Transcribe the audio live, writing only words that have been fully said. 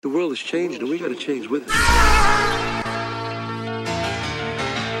The world has changed, and we got to change with it.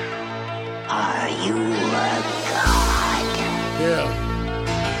 Are you a god? Yeah.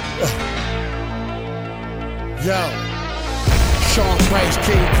 Yo. Sean Price,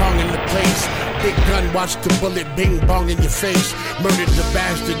 King Kong in the place. Big gun, watch the bullet bing bong in your face. Murdered the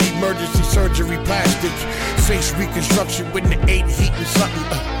bastard, emergency surgery plastic. Face reconstruction with the 8 heating something.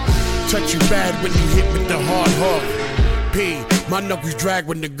 Touch you bad when you hit with the hard hog. P, my knuckles drag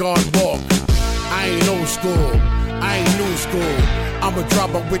when the guard walk. I ain't old school, I ain't new school. I'm a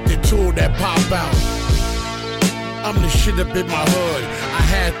dropper with the tool that pop out. I'm the shit up in my hood. I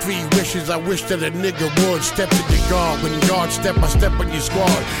had 3 wishes, I wish that a nigga would. Step to the guard, when guard step, I step on your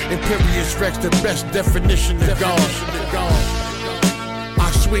squad. Imperious Rex, the best definition of God.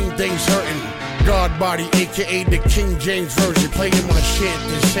 I swing things hurting. God body, aka the King James Version. Playing my shit,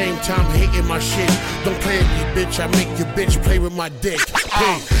 at the same time hating my shit. Don't play with me, bitch, I make your bitch play with my dick.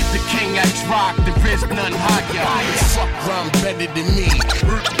 Hey. The King X Rock, there is none higher. Fuck rhyme better than me.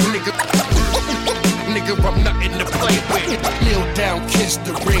 Nigga, I'm nothing to play with. Kneel down, kiss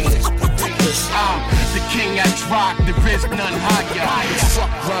the ring. The King X Rock, there is none higher.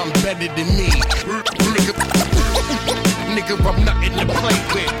 Fuck rhyme better than me. Nigga, I'm nothing to play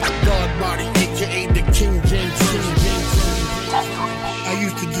with. God body, aka the King James Version. I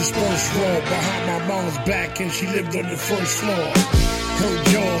used to disperse raw behind my mom's back, and she lived on the first floor. Hurt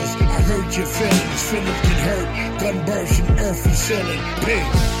jaws, I hurt your feelings. Feelings get hurt, gun bursts and earthy ceiling. Big.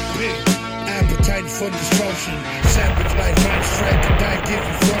 Appetite for destruction. Savage like Mike Frank, die, give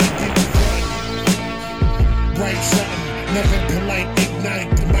you front. Bright something, nothing polite,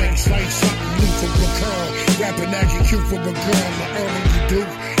 ignite the mic, slice something new for a curl. Rapping action cute for a girl, the Earl of the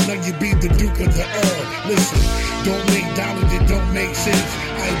Duke. Now you be the Duke of the Earl. Listen, don't make dollars that don't make sense.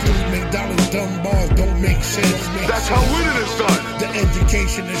 I do make dollars, dumb bars don't make sense. That's how winning is done. The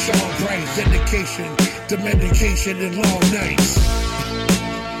education is Sean Price, dedication, the medication and long nights.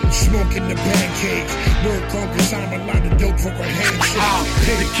 Smoking the pancakes, work on cause I'm a lot of dope for a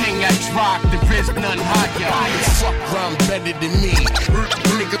handshake. The King X Rock, there is none higher. Fuck rhyme better than me.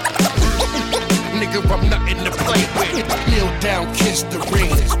 Nigga, I'm nothing to play with. Kneel down, kiss the ring.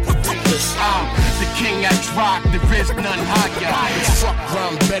 The King X Rock, there is none higher. Fuck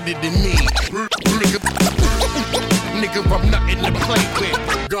rhyme better than me. Nigga, I'm nothing to play with.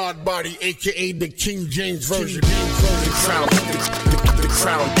 God body, aka the King James Version. The crown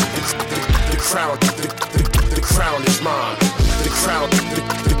is mine.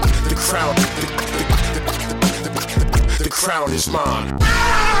 The crown is mine.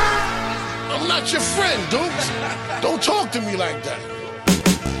 I'm not your friend, dude. Don't talk to me like that.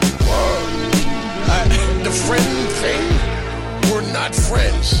 The friend thing, we're not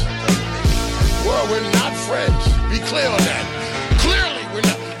friends. Well, we're not friends. Be clear on that. Clearly, we're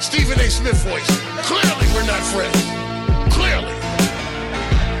not. Stephen A. Smith voice. Clearly, we're not friends. Clearly.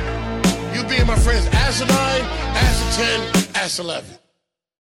 You being my friends, asinine, ass 10, ass 11.